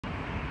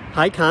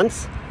Hey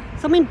cunts,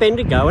 so I'm in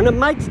Bendigo and a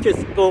mate's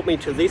just brought me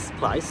to this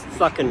place,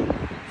 fucking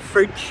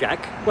Fruit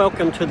Shack.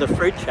 Welcome to the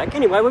Fruit Shack.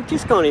 Anyway, we've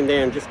just gone in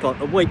there and just got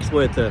a week's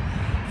worth of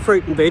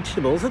fruit and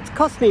vegetables. It's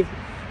cost me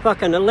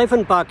fucking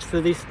 $11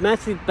 for this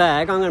massive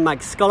bag. I'm going to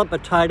make scallop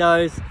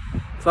potatoes.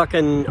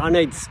 Fucking, I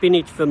need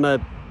spinach for my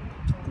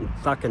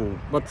fucking,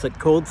 what's it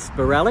called,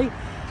 spirelli.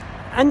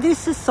 And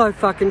this is so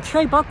fucking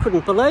cheap, I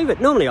couldn't believe it.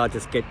 Normally I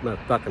just get my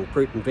fucking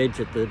fruit and veg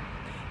at the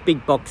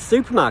big box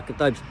supermarket,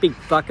 those big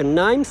fucking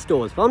name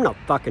stores, but I'm not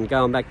fucking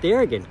going back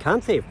there again,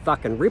 cunts. They're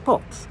fucking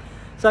rip-offs.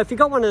 So if you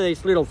got one of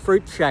these little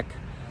Fruit Shack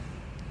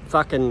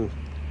fucking...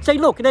 See,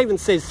 look, it even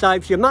says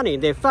saves your money.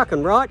 They're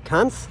fucking right,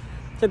 cunts.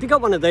 So if you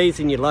got one of these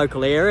in your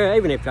local area,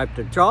 even if you have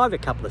to drive a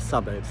couple of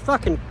suburbs,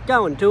 fucking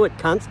go and do it,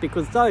 cunts,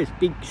 because those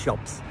big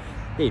shops,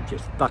 they're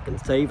just fucking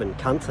thieving,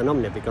 cunts, and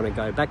I'm never going to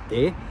go back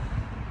there.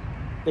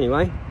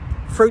 Anyway,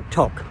 Fruit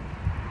Talk.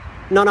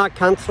 No,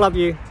 cunts, love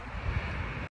you.